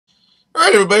All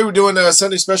right, everybody, we're doing a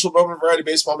Sunday special Bowman Variety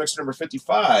Baseball Mix number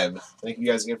 55. Thank you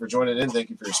guys again for joining in. Thank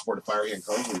you for your support of Fire Hand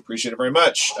Cards. We appreciate it very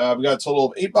much. We got a total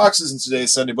of 8 boxes in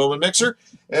today's Sunday Bowman Mixer,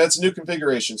 and it's a new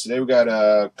configuration. Today we got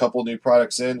a couple new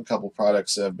products in. A couple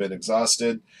products have been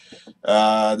exhausted.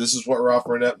 This is what we're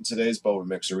offering up in today's Bowman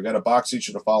Mixer. We got a box each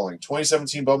of the following: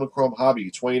 2017 Bowman Chrome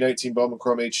Hobby, 2019 Bowman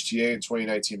Chrome HTA, and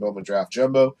 2019 Bowman Draft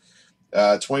Jumbo.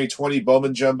 2020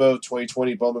 Bowman Jumbo,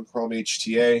 2020 Bowman Chrome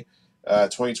HTA,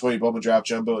 2020 Bowman Draft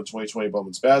Jumbo, and 2020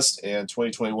 Bowman's Best, and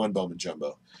 2021 Bowman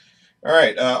Jumbo. All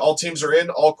right, all teams are in.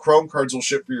 All Chrome cards will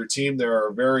ship for your team. There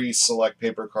are very select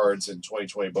paper cards in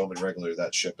 2020 Bowman regular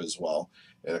that ship as well,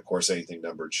 and of course anything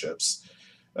numbered ships.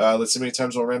 Let's see how many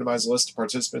times we'll randomize the list of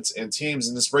participants and teams.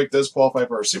 And this break does qualify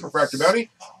for our Super Fractor Bounty.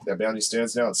 That bounty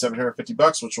stands now at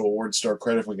 $750, which will award star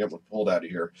credit if we get one pulled out of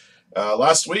here.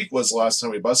 Last week was the last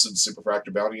time we busted the Super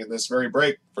Fractor Bounty in this very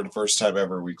break. For the first time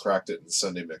ever, we cracked it in the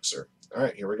Sunday Mixer. All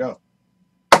right, here we go.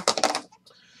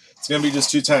 It's going to be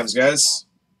just 2 times, guys.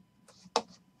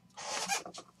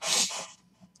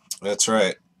 That's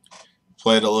right.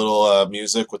 Played a little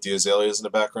music with the azaleas in the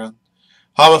background.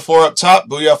 Hama 4 up top,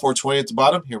 Booyah 420 at the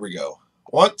bottom. Here we go.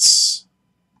 Once,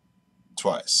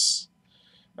 twice.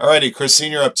 Alrighty, Chris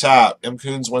Sr. up top. M.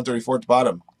 Coons 134 at the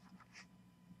bottom.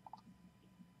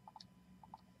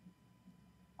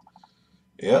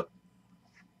 Yep.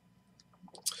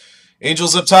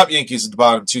 Angels up top, Yankees at the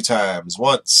bottom 2 times.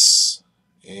 Once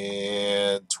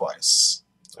and twice.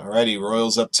 Alrighty,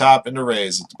 Royals up top and the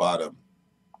Rays at the bottom.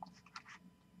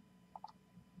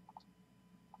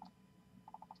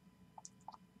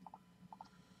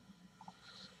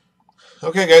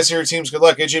 Okay, guys, here are your teams. Good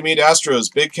luck. AJ Mead,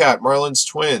 Astros. Big Cat, Marlins,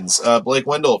 Twins. Blake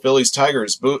Wendell, Phillies,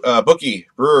 Tigers. Bookie,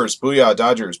 Brewers. Booyah,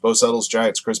 Dodgers. Bo Settles,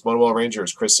 Giants. Chris Bonewell,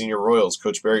 Rangers. Chris Sr., Royals.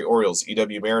 Coach Barry, Orioles.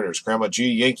 EW, Mariners. Grandma G,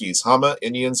 Yankees. Hama,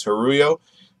 Indians. Haruyo,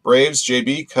 Braves.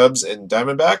 JB, Cubs, and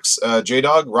Diamondbacks.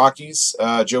 J-Dog, Rockies.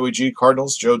 Joey G,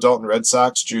 Cardinals. Joe Dalton, Red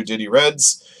Sox. Drew Diddy,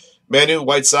 Reds. Manu,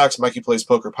 White Sox. Mikey Plays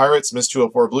Poker, Pirates. Miss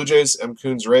 204, Blue Jays. M.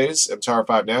 Coons, Rays. M. Tower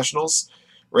 5, Nationals.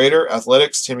 Raider,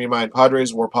 Athletics, Timmy Mine,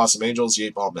 Padres, War Possum, Angels,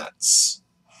 Yate Ball, Mets.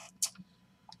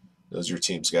 Those are your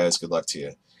teams, guys. Good luck to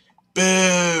you.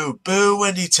 Boo! Boo,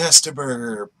 Wendy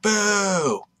Testaberger!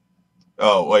 Boo!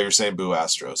 Oh, well, you're saying boo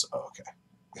Astros. Oh, okay.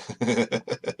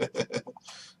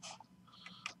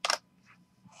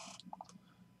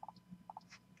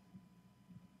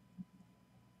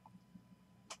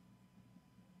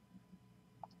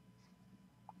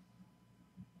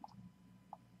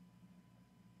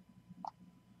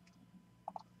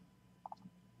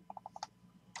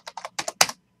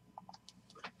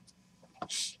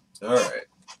 All right.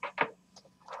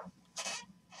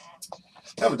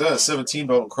 Haven't done a 17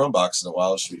 Bowman Chrome box in a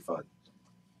while. It should be fun.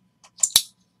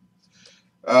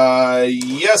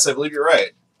 Yes, I believe you're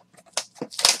right.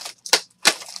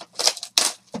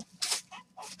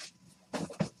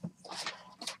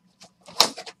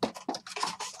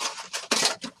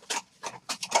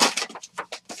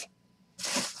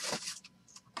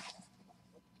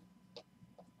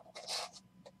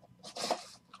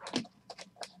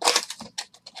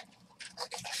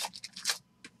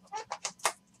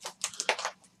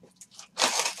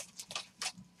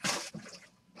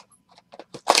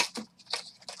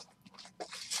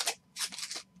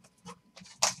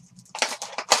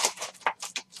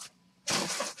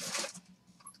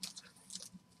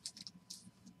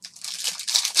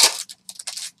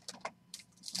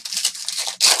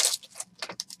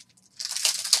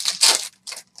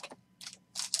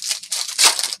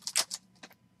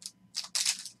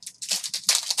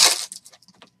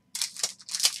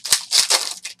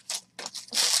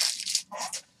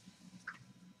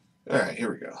 All right,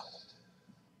 here we go.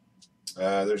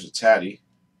 There's a Tatty.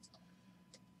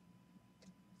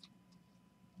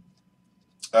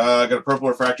 I got a purple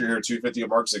refractor here, 250 of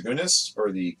Mark Zagunis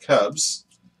for the Cubs.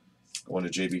 Going to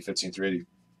JB 15380.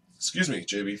 Excuse me,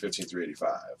 JB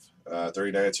 15385.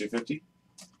 39 at 250.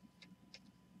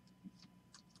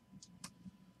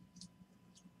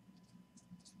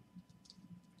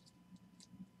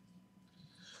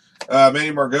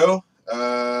 Manny Margot.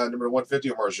 Number 150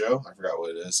 of Margeau. I forgot what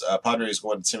it is. Padres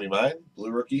going to Timmy Mine. Blue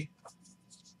rookie.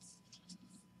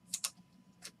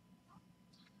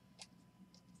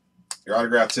 Your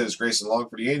autograph tip is Grayson Long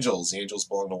for the Angels. The Angels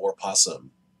belong to War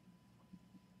Possum.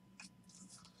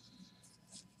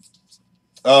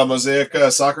 Mosaic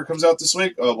Soccer comes out this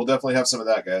week. Oh, we'll definitely have some of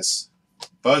that, guys.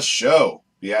 Buzz Show.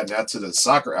 Be adding that to the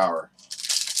soccer hour.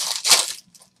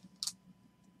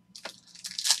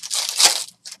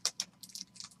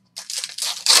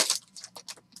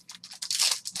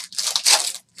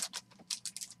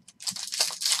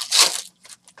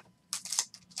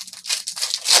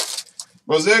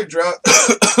 Mosaic draft.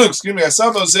 Excuse me. I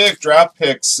saw Mosaic draft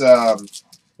picks.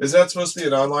 Is that supposed to be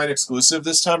an online exclusive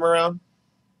this time around?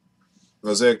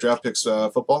 Mosaic draft picks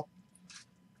football.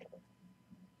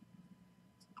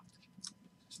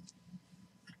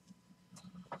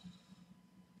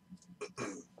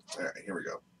 All right, here we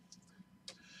go.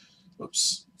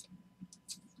 Oops.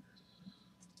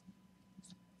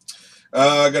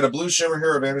 I got a blue shimmer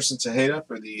here of Anderson Tejeda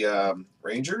for the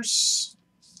Rangers.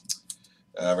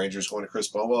 Rangers going to Chris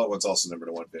Bowman. One's also numbered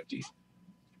to 150.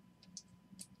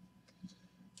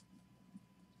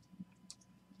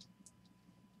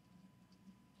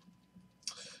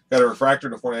 Got a refractor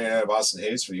to 499 of Austin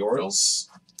Hayes for the Orioles.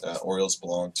 Orioles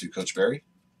belong to Coach Barry.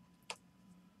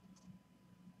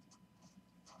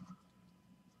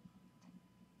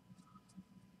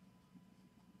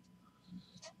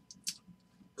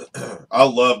 I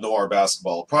love Noir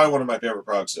basketball. Probably one of my favorite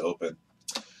products to open.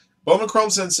 Bowman Chrome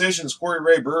Sensations, Corey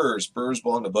Ray Brewers. Brewers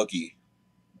belong to Bucky.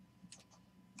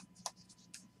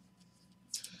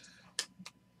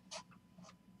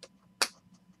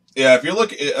 Yeah, if you're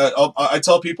looking, I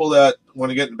tell people that when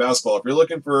I get in basketball, if you're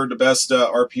looking for the best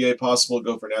RPA possible,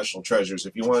 go for National Treasures.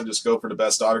 If you want to just go for the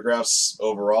best autographs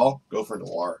overall, go for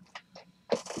Noir.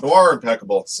 Noir are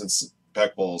impeccable, since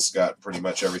Impeccable's got pretty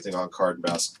much everything on card in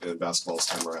basketball this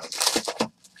time around.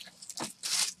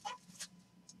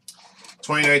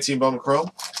 2019 Bowman Chrome.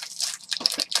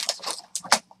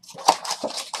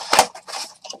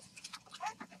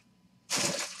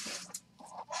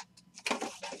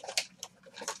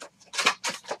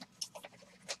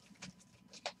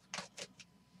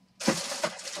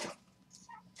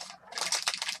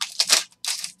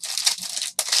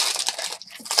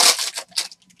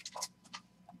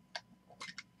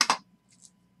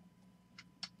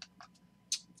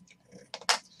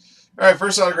 All right,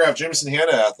 first autograph, Jameson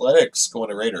Hanna, Athletics,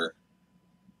 going to Raider.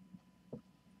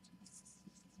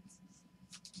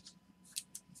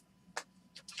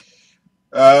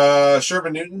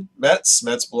 Sherman Newton, Mets.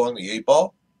 Mets belong to the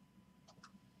 8-ball.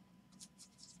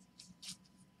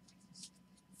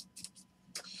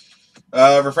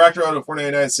 Refractor auto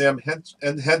 499, Sam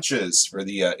Henches for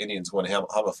the Indians, going to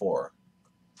Hama 4.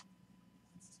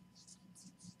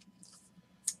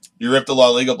 You ripped the La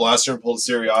Liga blaster and pulled the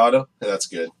Serie auto? Yeah, that's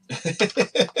good.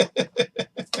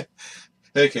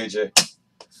 Hey, KJ.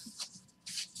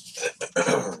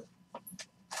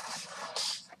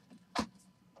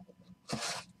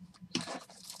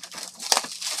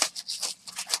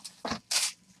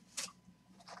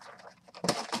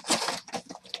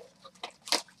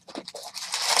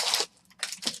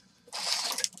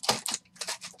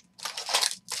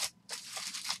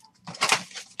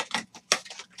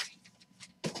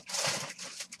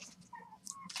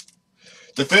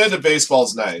 Definitive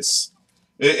Baseball's nice.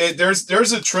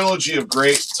 There's a trilogy of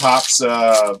great Topps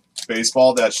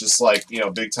baseball that's just like, you know,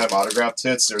 big time autographed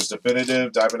hits. There's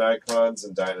Definitive, Diamond Icons,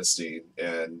 and Dynasty,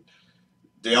 and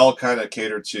they all kind of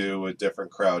cater to a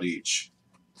different crowd each,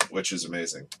 which is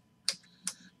amazing.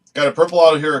 Got a purple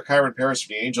auto here of Kyron Paris for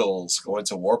the Angels, going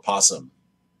to War Possum.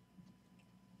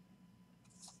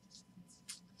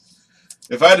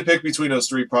 If I had to pick between those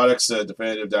three products,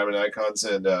 Definitive, Diamond Icons,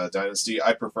 and Dynasty,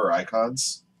 I prefer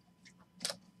Icons.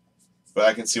 But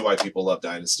I can see why people love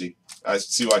Dynasty. I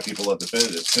see why people love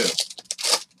Definitive, too.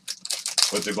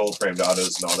 With the gold-framed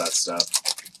autos and all that stuff.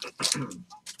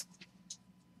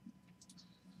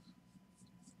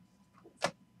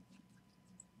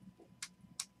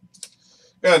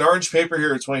 Got an orange paper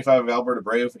here at 25 of Albert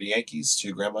Abreu for the Yankees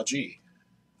to Grandma G.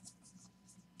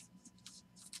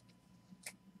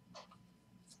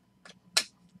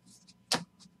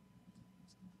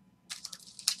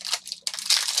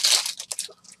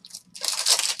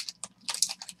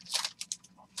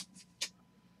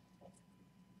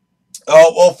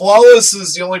 Well, Flawless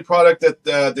is the only product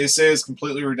that they say is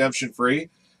completely redemption-free.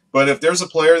 But if there's a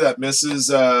player that misses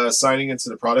signing into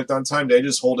the product on time, they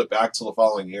just hold it back till the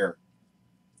following year.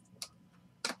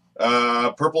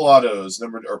 Purple autos,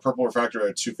 purple refractor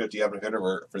at 250 Evan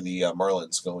Hitter for the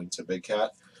Marlins, going to Big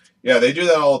Cat. Yeah, they do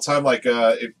that all the time. Like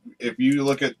if you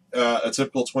look at a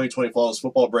typical 2020 Flawless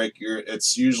football break,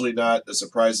 it's usually not a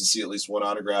surprise to see at least one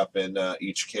autograph in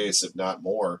each case, if not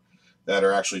more, that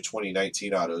are actually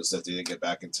 2019 autos that they didn't get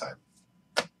back in time.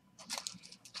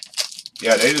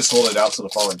 Yeah, they just hold it out to the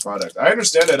following product. I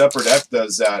understand that Upper Deck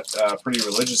does that pretty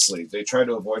religiously. They try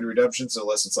to avoid redemptions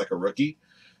unless it's like a rookie.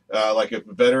 Like if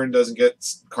a veteran doesn't get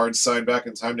cards signed back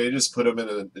in time, they just put them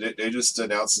in. They just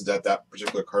announce that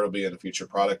particular card will be in a future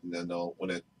product, and then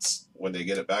when they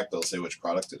get it back, they'll say which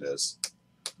product it is.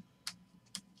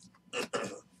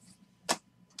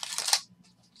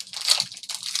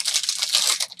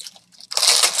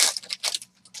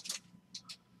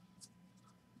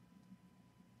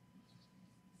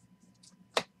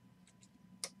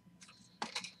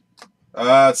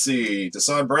 Let's see.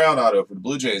 Deshaun Brown auto for the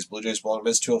Blue Jays. Blue Jays belong to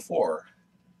Miss 204.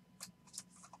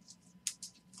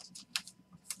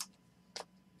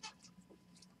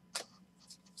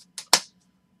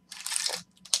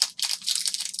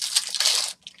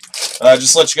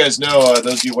 Just to let you guys know,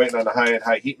 those of you waiting on a high-end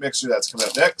high heat mixer, that's coming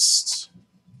up next.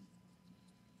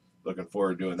 Looking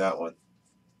forward to doing that one.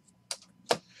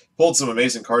 Pulled some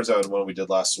amazing cards out in one we did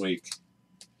last week.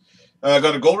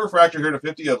 Got a gold refractor here to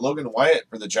 50 of Logan Wyatt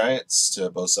for the Giants to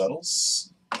Bo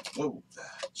Suttles. Whoa,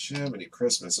 Jiminy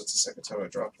Christmas. That's the second time I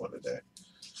dropped one today.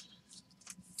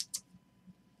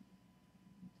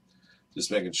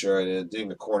 Just making sure I didn't ding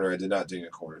the corner. I did not ding a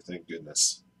corner, thank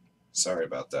goodness. Sorry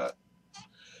about that.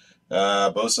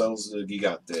 Bo Suttles to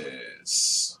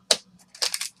Gigantes.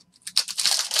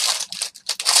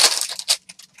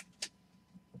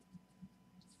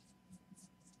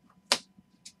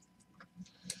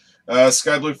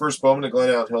 Sky Blue first Bowman to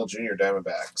Glenn Allen Hill Jr.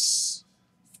 Diamondbacks.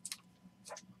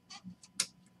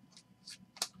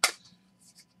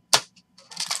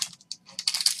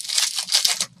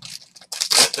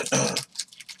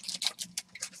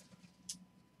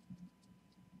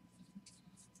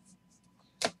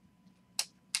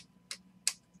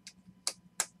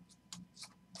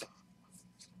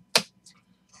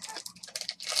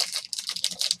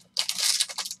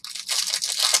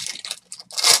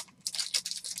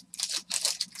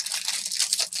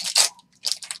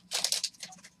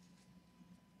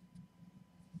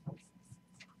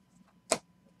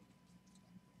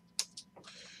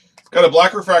 Got a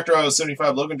black refractor auto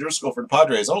 75 Logan Driscoll for the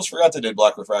Padres. Almost forgot they did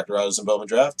black refractor autos in Bowman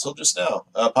Draft till just now.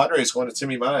 Padres going to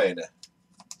Timmy Mine.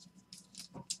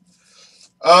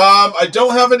 I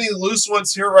don't have any loose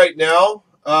ones here right now.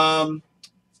 I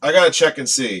gotta check and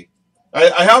see.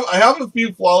 I have a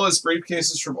few flawless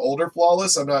briefcases from older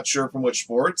flawless. I'm not sure from which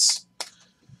sports.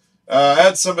 I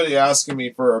had somebody asking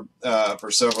me for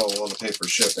several on the pay for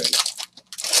shipping.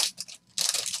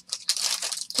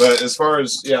 But as far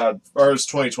as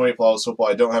 2020 flawless football,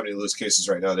 I don't have any loose cases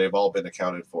right now. They've all been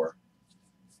accounted for.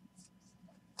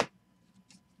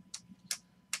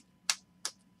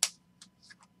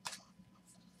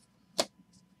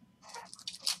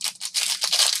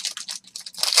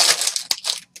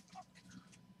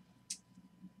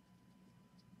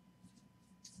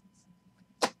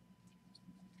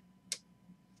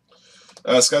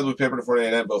 Sky Blue paper to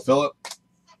 49 Bo Phillip.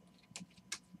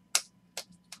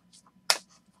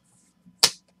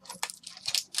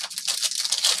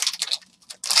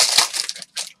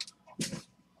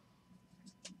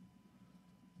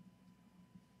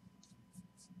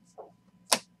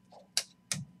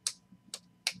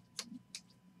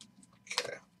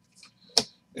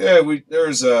 Yeah,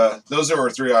 those are our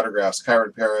 3 autographs: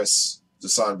 Kyron Paris,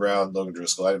 Deshaun Brown, Logan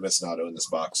Driscoll. I didn't miss an auto in this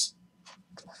box.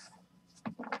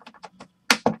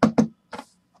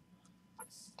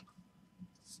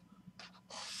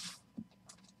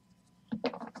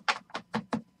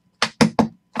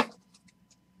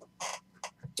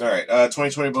 All right,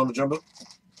 2020 Bowman Jumbo.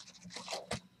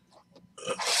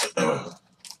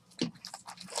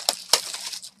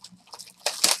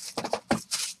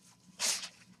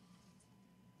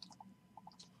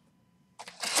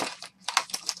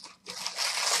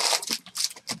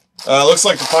 Looks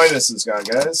like the Finest is gone,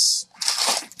 guys.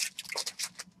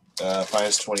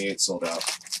 Finest 28 sold out.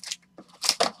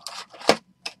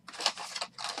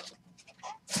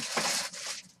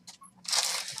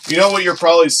 You know what you're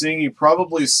probably seeing? You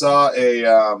probably saw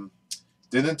a,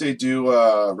 didn't they do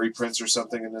reprints or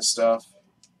something in this stuff?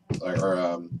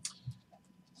 Or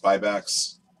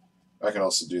buybacks? I can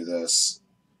also do this.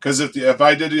 Because if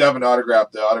I did have an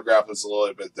autograph, the autograph is a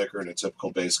little bit thicker than a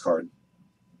typical base card.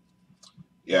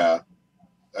 Yeah,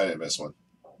 I didn't miss one.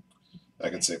 I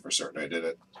can say for certain I did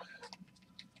it.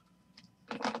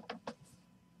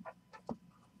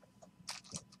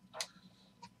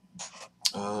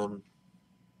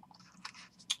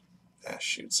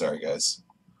 Shoot, sorry guys.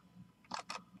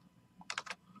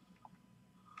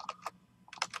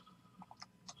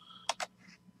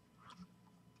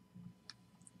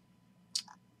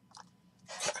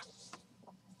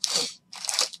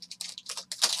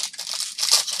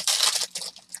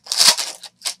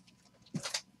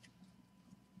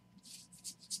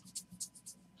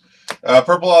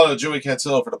 Purple auto Joey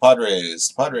Cantillo for the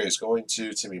Padres. Padres going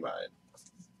to Timmy Mine.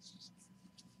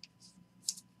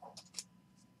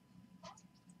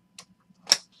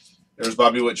 There's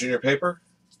Bobby Witt Jr. paper.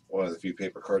 One of the few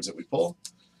paper cards that we pull.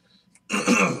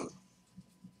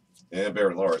 And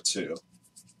Baron Laura, too.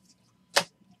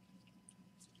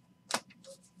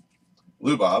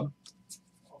 Lou Bob.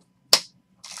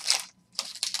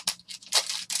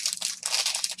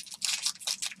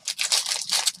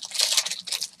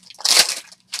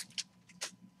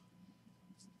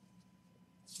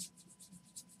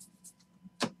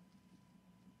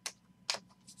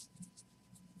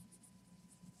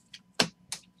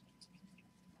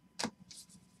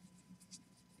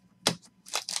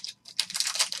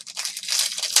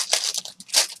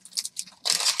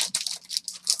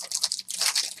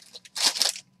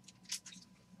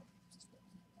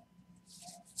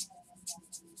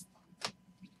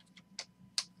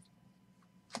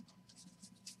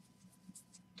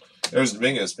 There's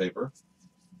Dominguez paper.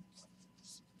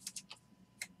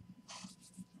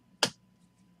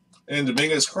 And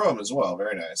Dominguez chrome as well.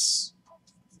 Very nice.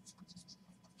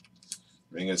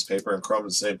 Dominguez paper and chrome in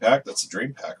the same pack. That's a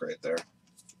dream pack right there.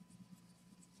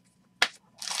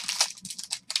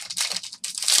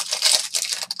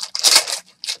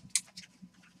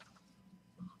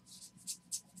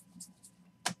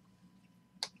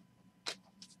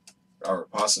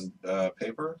 Robert Posson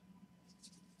paper.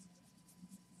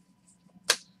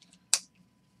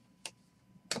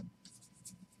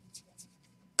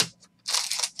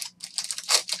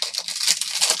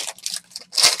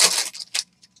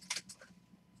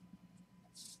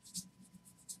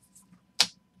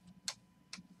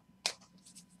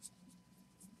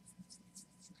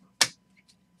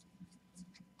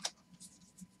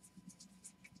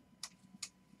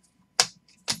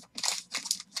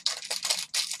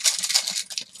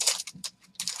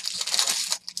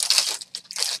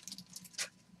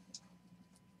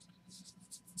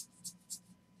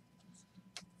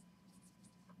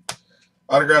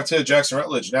 Autographed hit, Jackson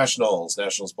Rutledge, Nationals.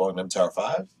 Nationals Bowling M Tower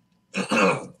 5.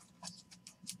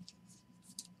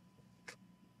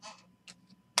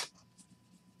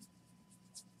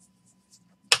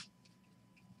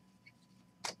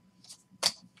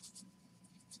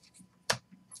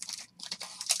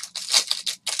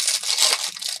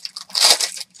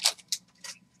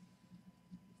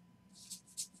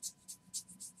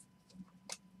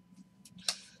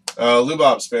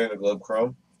 Lubov spanning the globe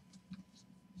chrome.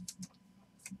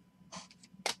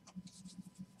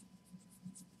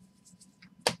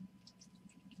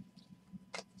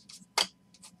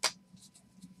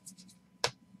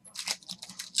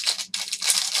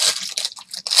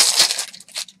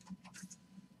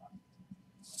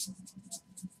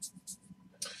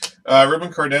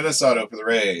 Ruben Cardenas auto for the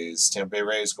Rays. Tampa Bay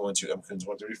Rays going to M. Coons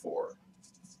 134.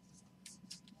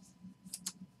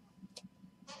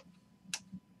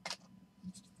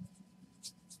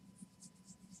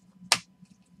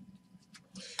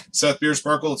 Seth Beer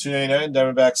Sparkle 299.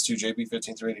 Diamondbacks to JB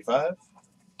 15 through 85.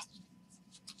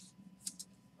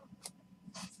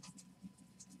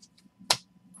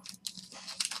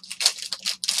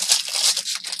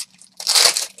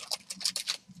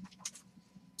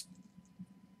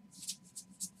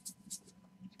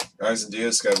 Guys and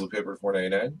Diaz, Sky Blue paper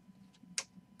 499.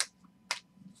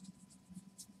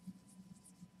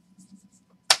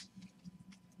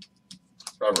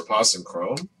 Robert Posson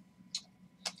chrome.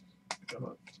 Come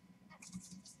on.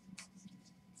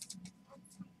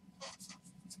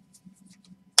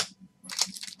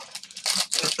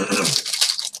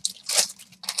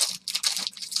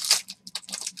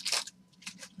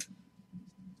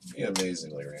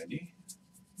 Amazingly, Randy.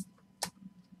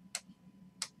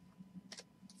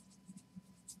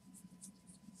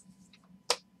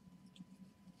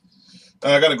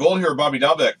 I got a gold here, Bobby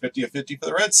Dalbec, 50 of 50 for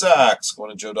the Red Sox.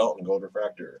 Going to Joe Dalton, gold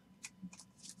refractor.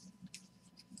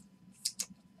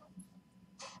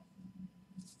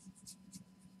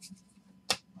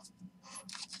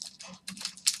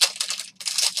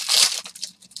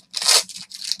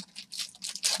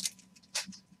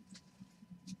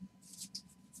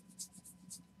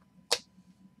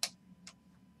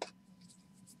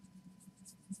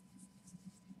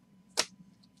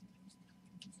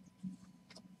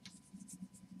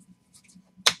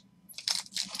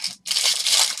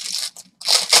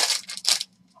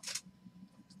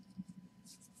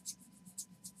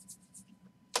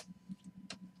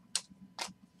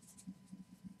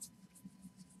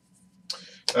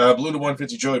 Blue to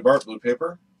 150, Joey Bart, blue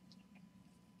paper.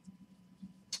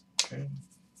 Okay.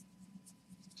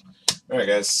 All right,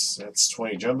 guys, that's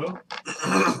 20 jumbo.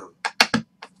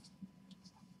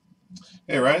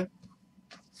 Hey, Ryan.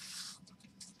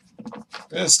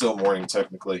 It's still morning,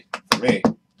 technically, for me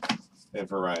and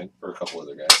for Ryan, for a couple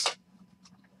other guys.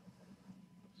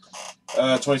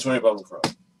 2020 Bowman Chrome.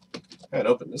 I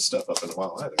haven't opened this stuff up in a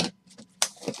while either.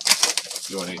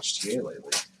 Doing HTA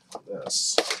lately.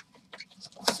 Yes.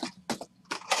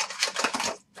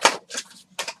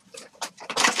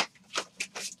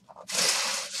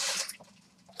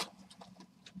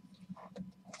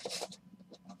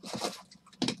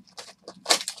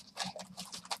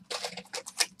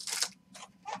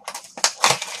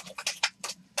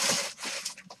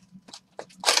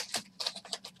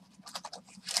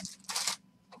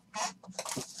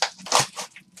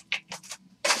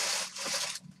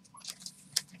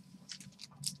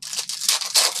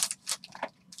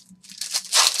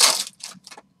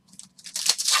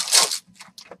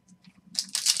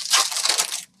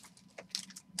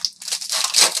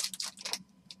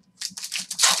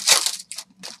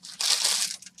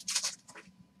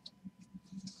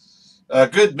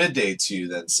 Good midday to you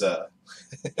then, sir.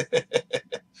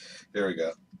 Here we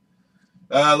go.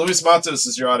 Luis Matos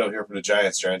is your auto here for the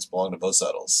Giants. Giants belong to both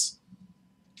Settles.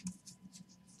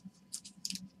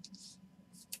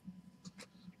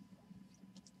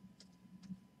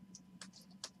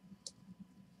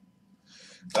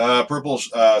 Purple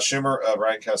Shimmer,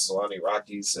 Ryan Castellani,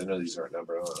 Rockies. I know these aren't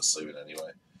numbered. I'm going to sleeve it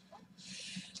anyway.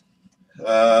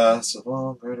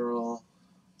 Savon, Gritterall.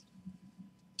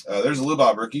 There's a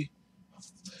Lubob rookie.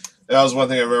 That was one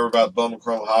thing I remember about the Bowman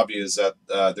Chrome hobby is that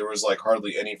there was like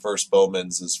hardly any first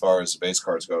Bowmans as far as the base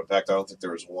cards go. In fact, I don't think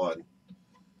there was one.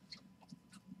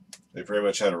 They pretty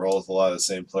much had to roll with a lot of the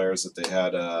same players that they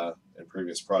had in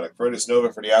previous product. Fredis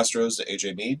Nova for the Astros to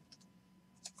AJ Mead.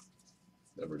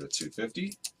 Number to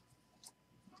 250.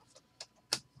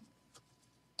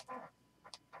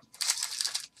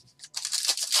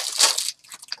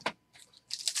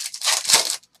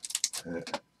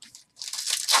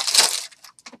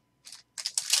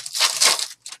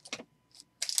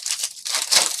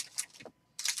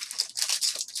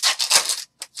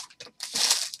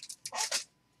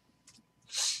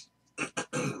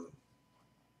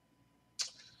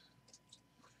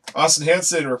 Austin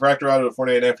Hansen, refractor auto to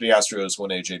 49 for the Astros, 1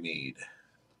 AJ Mead.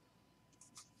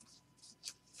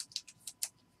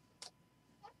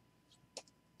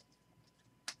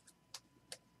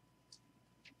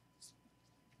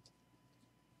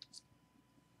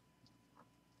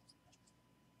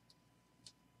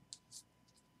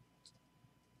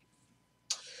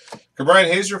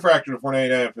 Brian Hayes, refractor to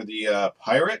 499 for the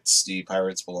Pirates. The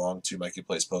Pirates belong to Mikey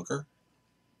Plays Poker.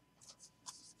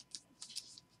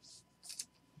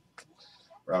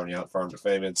 Rounding out Farm to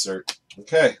Fame insert.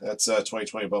 Okay, that's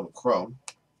 2020 Bowman Chrome.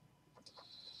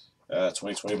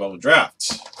 2020 Bowman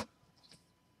Draft.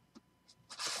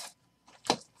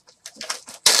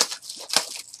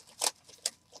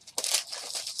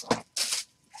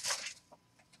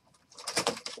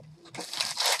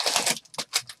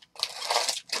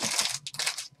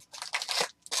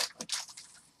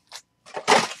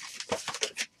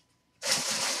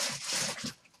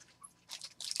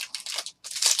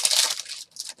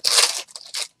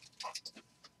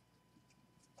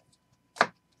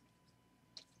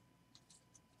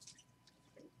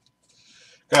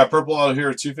 Got purple out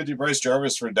here, 250 Bryce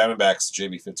Jarvis for Diamondbacks,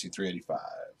 JB 15385.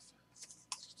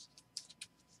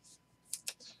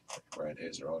 Brian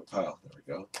Hayes are on the pile. There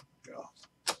we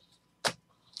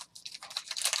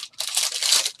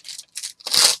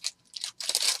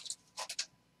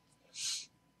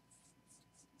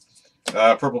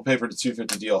go. Purple paper to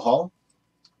 250 DL Hall.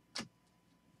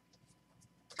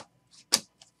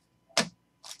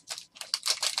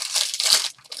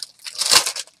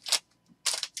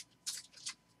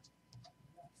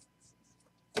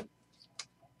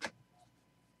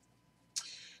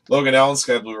 Logan Allen,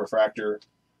 Sky Blue Refractor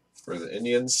for the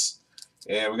Indians.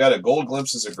 And we got a Gold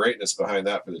Glimpses of Greatness behind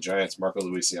that for the Giants, Marco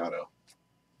Luciano.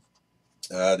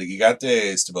 The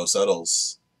Gigantes to both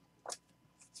Settles.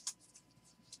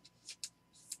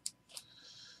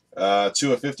 2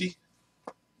 of 50.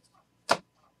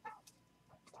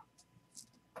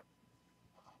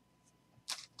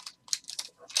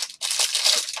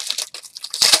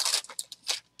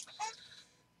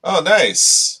 Oh,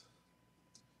 nice.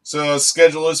 So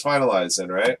schedule is finalized then,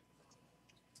 right?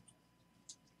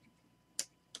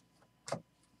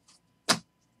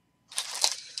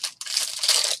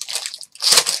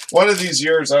 One of these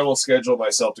years, I will schedule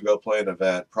myself to go play an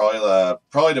event. Probably the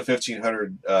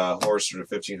 1500 horse or the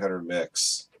 1500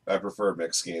 mix. I prefer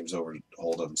mixed games over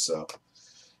Hold'em. So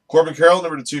Corbin Carroll,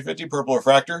 number to 250, purple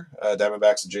refractor,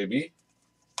 Diamondbacks and JB.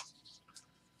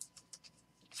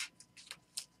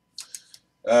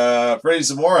 Freddie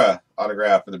Zamora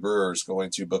autograph for the Brewers going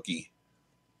to Bookie.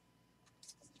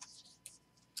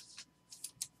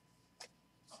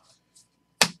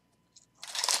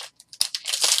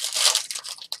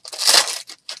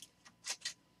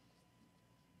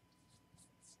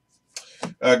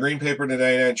 Green paper to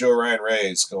 99 Joe Ryan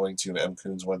Rays going to M.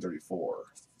 Coons 134.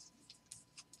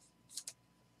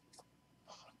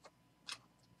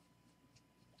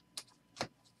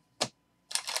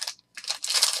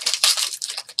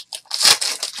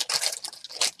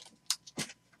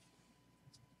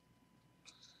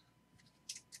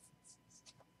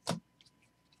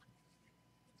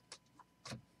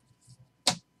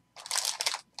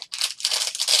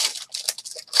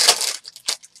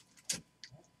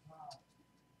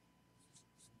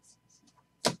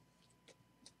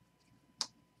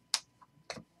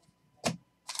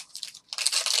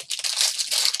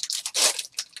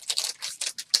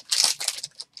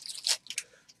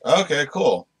 Okay,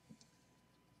 cool.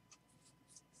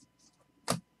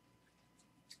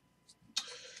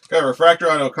 Refractor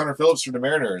auto, Connor Phillips for the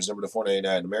Mariners, number to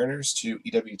 499. The Mariners to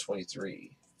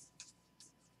EW23.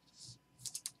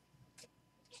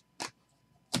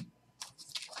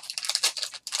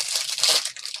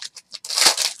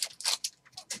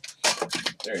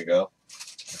 There you go.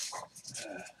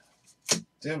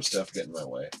 Damn stuff getting in my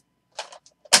way.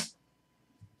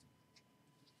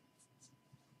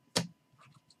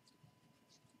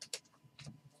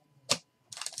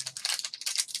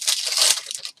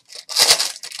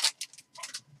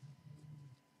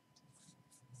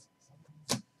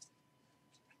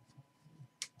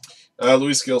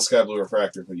 Luis Gill, Sky Blue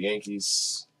Refractor for the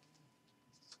Yankees.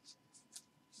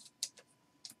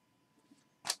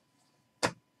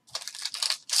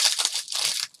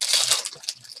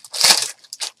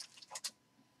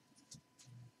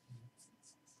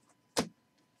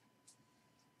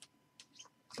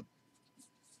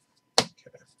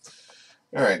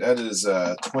 All right, that is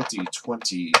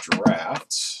 2020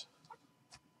 draft.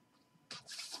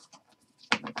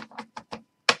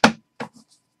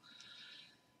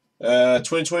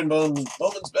 Twin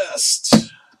Bowman's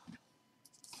best.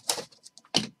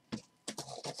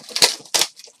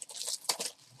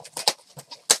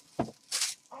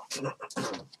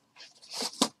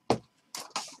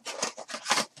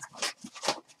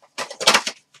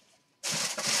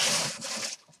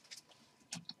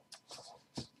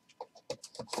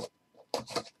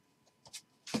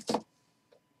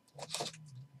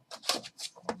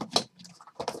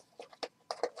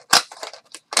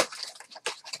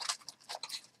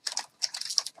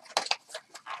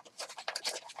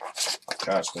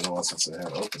 Gosh, it's been a while since I had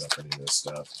to open up any of this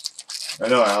stuff. I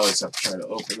know I always have to try to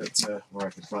open it where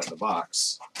I can find the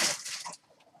box.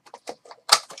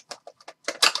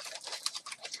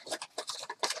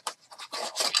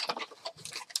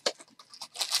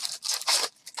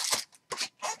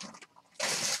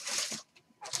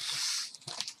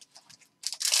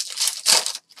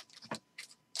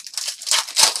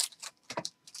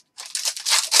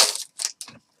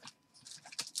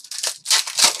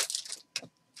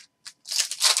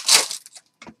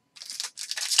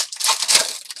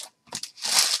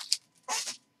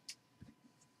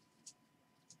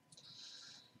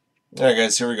 All right,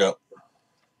 guys, here we go.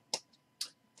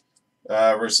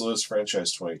 Versus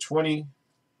Franchise 2020.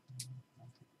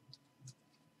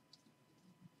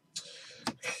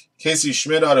 Casey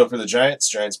Schmidt auto for the Giants.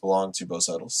 Giants belong to Bo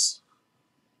Suttles.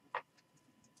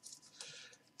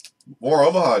 More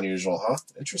Omaha than usual, huh?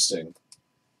 Interesting.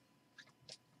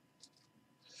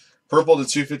 Purple to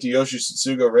 250 Yoshi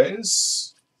Tsutsugo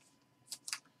Rays.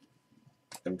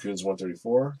 M. Coons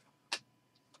 134.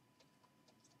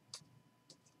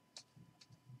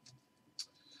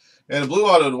 And a blue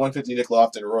auto to 150 Nick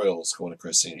Lofton Royals going to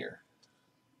Chris Sr.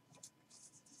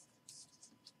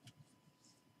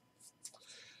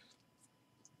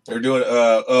 They're doing,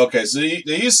 okay, so they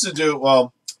used to do,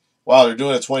 well, wow, they're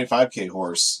doing a 25K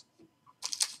horse.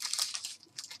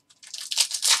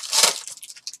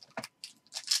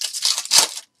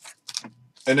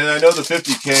 And then I know the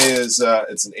 50K is,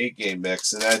 it's an 8-game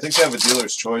mix, and I think they have a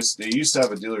dealer's choice. They used to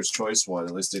have a dealer's choice one,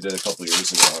 at least they did a couple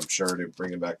years ago. I'm sure they're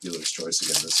bringing back dealer's choice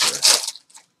again this year.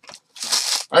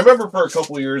 I remember for a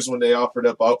couple years when they offered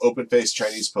up open-faced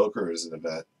Chinese poker as an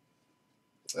event.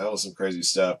 That was some crazy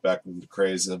stuff back in the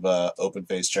craze of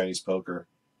open-faced Chinese poker.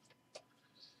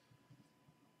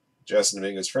 Justin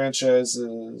Dominguez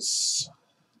franchises.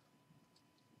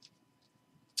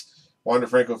 Wander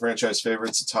Franco franchise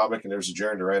favorites, Atomic, and there's a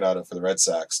Jaron Durant auto for the Red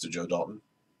Sox to Joe Dalton.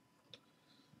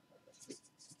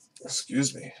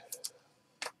 Excuse me.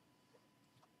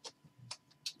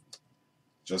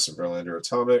 Justin Verlander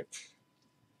Atomic.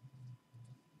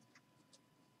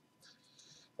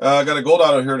 Got a gold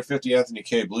auto here to 50 Anthony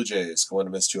K. Blue Jays going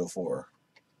to miss 204.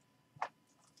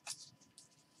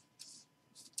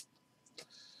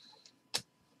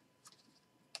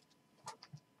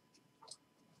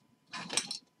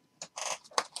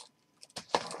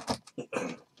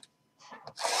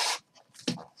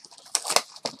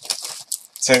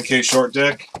 $10K short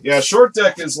deck. Yeah, short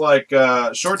deck is like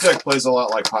short deck plays a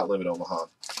lot like Hot Limit Omaha.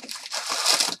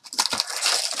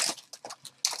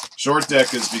 Short deck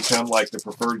has become like the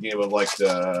preferred game of like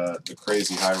the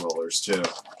crazy high rollers too.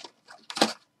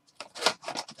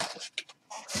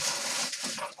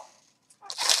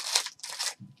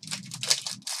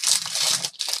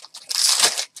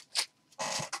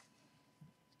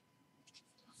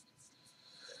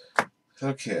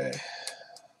 Okay.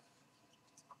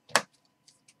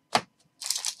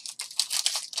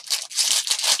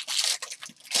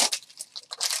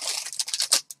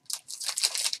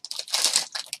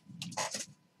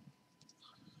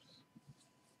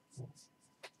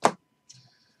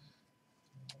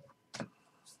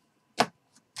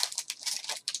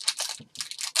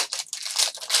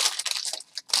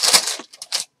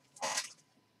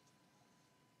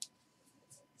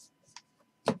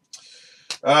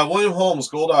 William Holmes,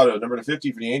 gold auto, number to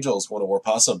 50 for the Angels. One War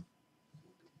Possum.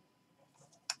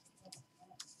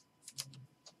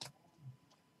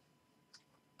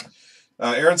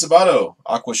 Aaron Sabato,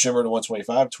 Aqua Shimmer to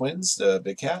 125, Twins,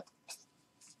 Big Cat.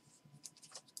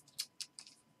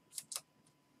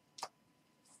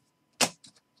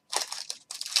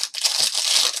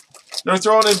 They're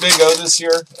throwing in Big O this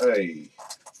year.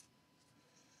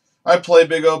 I play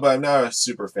Big O, but I'm not a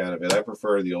super fan of it. I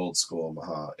prefer the old school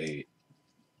Maha 8.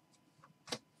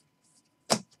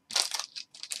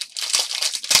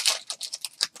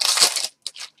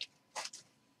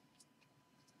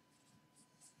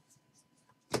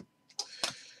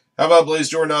 How about Blaze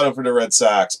Jordan for the Red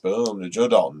Sox? Boom, to Joe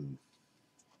Dalton.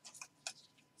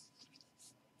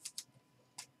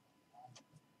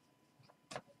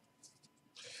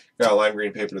 Got a lime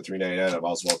green paper to 399 of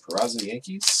Oswald Peraza,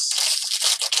 Yankees.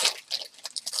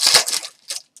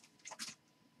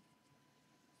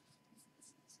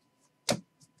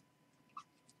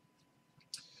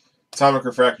 Atomic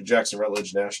Refractor, Jackson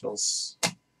Rutledge, Nationals.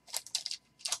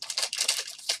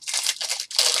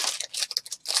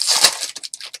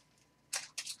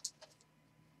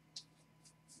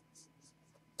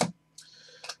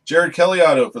 Jared Kelly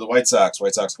auto for the White Sox.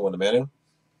 White Sox going to Manu.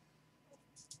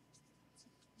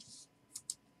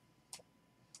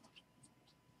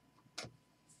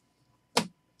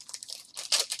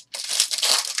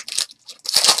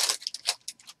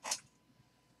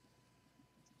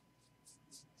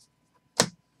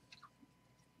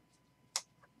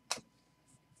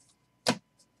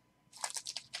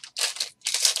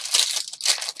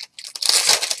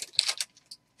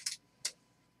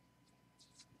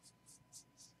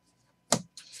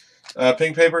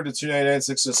 Pink paper to 299,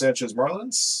 6 to Sanchez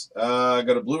Marlins.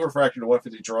 Got a blue refractor to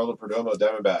 150 Geraldo Perdomo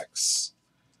Diamondbacks.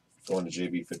 Going to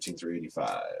JB 15 through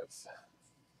 85.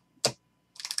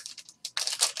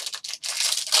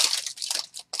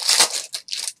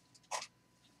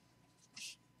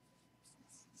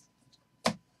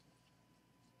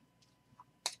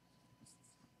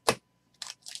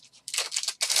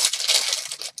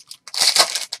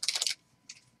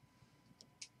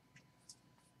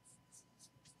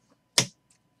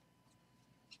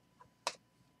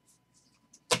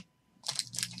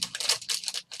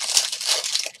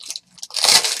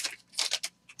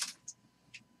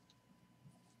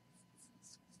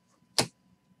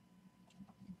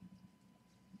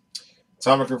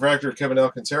 Atomic Refractor, Kevin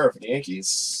Alcantara for the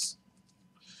Yankees.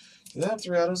 Did I have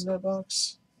 3 autos in that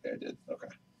box? Yeah, I did. Okay.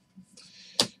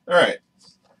 All right.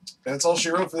 That's all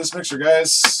she wrote for this mixer,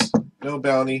 guys. No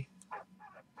bounty.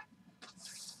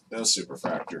 No super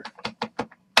factor.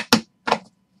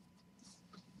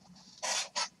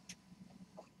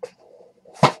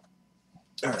 All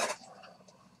right.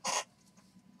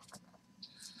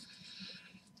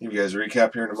 Give you guys a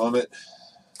recap here in a moment.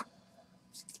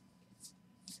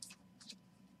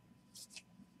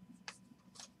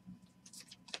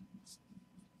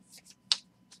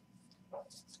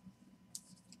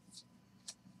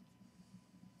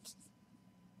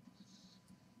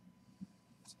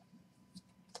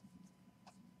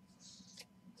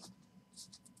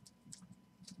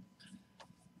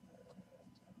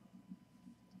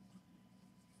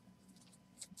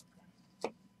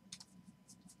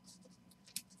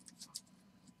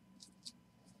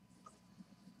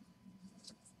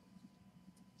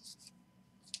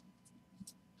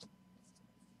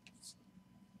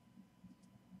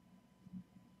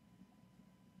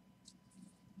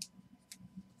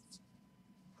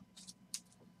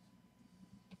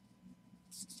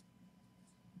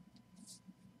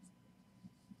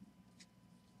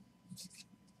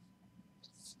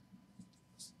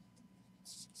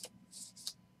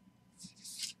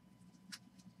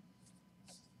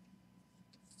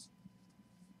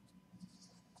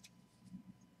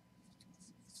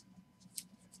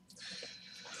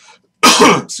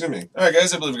 Excuse me. All right,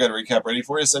 guys, I believe we got a recap ready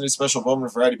for you. Sunday special Bowman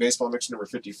Variety Baseball Mixer number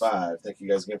 55. Thank you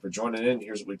guys again for joining in.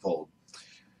 Here's what we pulled.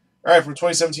 All right, from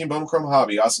 2017 Bowman Chrome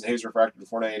Hobby, Austin Hayes Refractor to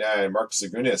 499, Marcus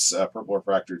Agunas Purple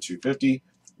Refractor to 250,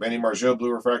 Manny Margot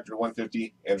Blue Refractor to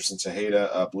 150, Anderson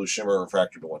Tejeda Blue Shimmer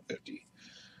Refractor to 150.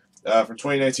 From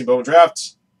 2019 Bowman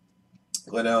Draft,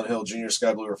 Glenn Allen Hill Jr.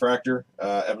 Sky Blue Refractor,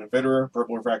 Evan Fitterer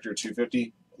Purple Refractor to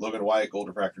 250, Logan Wyatt Gold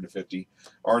Refractor to 50,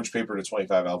 Orange Paper to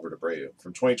 25 Albert Abreu.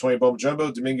 From 2020 Bowman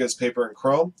Jumbo, Dominguez Paper and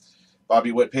Chrome,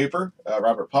 Bobby Witt Paper,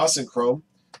 Robert Posson Chrome,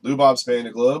 Lou Bob Span to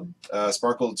Globe,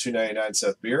 Sparkle to 299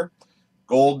 Seth Beer,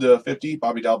 Gold 50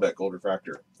 Bobby Dalbec Gold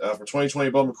Refractor. For 2020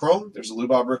 Bowman Chrome, there's a Lou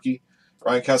Bob rookie,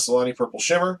 Ryan Castellani Purple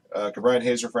Shimmer, Cabrian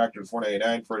Hayes Refractor to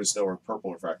 499, Freddie Snow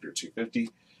Purple Refractor to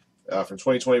 250. From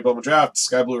 2020 Bowman Draft,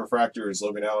 Sky Blue Refractor is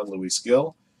Logan Allen, Luis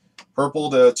Gill. Purple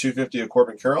to 250 of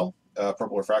Corbin Carroll.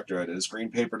 Purple refractor it is. Green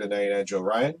paper to 99 Joe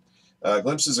Ryan.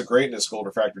 Glimpses of Greatness gold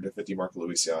refractor to 50 Marco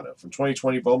Luciano. From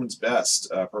 2020 Bowman's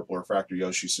Best, purple refractor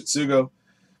Yoshi Tsutsugo.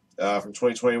 From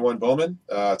 2021 Bowman,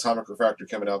 atomic refractor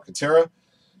Kevin Alcantara.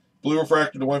 Blue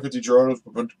refractor to 150 Gerardo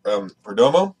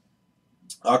Perdomo.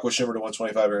 Aqua shimmer to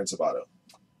 125 Aaron Sabato.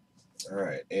 All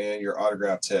right, and your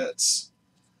autographed hits.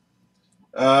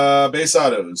 Base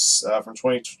autos from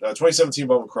 2017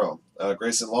 Bowman Chrome.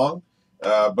 Grayson Long.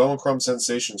 Bowman Chrome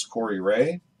Sensations Corey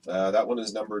Ray. That one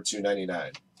is number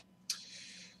 299.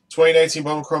 2019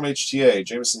 Bowman Chrome HTA.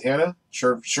 Jameson Hanna.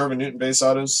 Shervin Newton base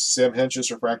autos. Sam Henches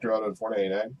refractor auto to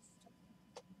 499.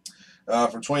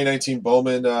 From 2019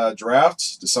 Bowman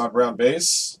Draft. Deshaun Brown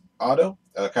base auto.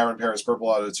 Kyron Paris purple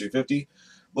auto to 250.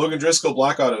 Logan Driscoll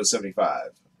black auto to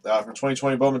 75. From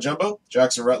 2020 Bowman Jumbo.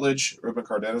 Jackson Rutledge. Ruben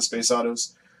Cardenas base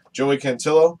autos. Joey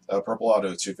Cantillo purple auto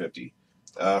to 250.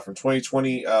 From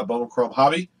 2020 Bowman Chrome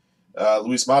Hobby.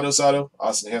 Luis Matos auto.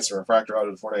 Austin Hanson refractor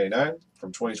auto to 499.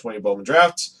 From 2020 Bowman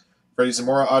Draft. Freddie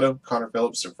Zamora auto. Connor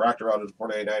Phillips refractor auto to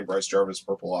 499. Bryce Jarvis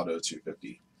purple auto to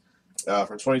 250.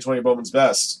 From 2020 Bowman's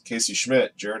Best, Casey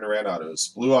Schmidt, Jaron Duran autos.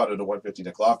 Blue auto to 150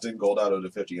 Nick Lofton. Gold auto to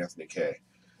 50 Anthony Kay.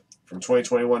 From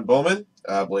 2021 Bowman,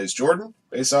 Blaze Jordan,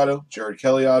 base auto. Jared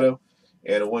Kelly auto.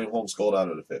 And a William Holmes gold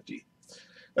auto to 50.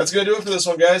 That's going to do it for this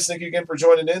one, guys. Thank you again for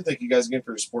joining in. Thank you guys again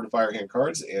for your support of Firehand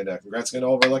Cards. And congrats again to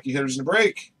all of our lucky hitters in the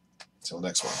break. Until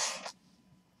next one.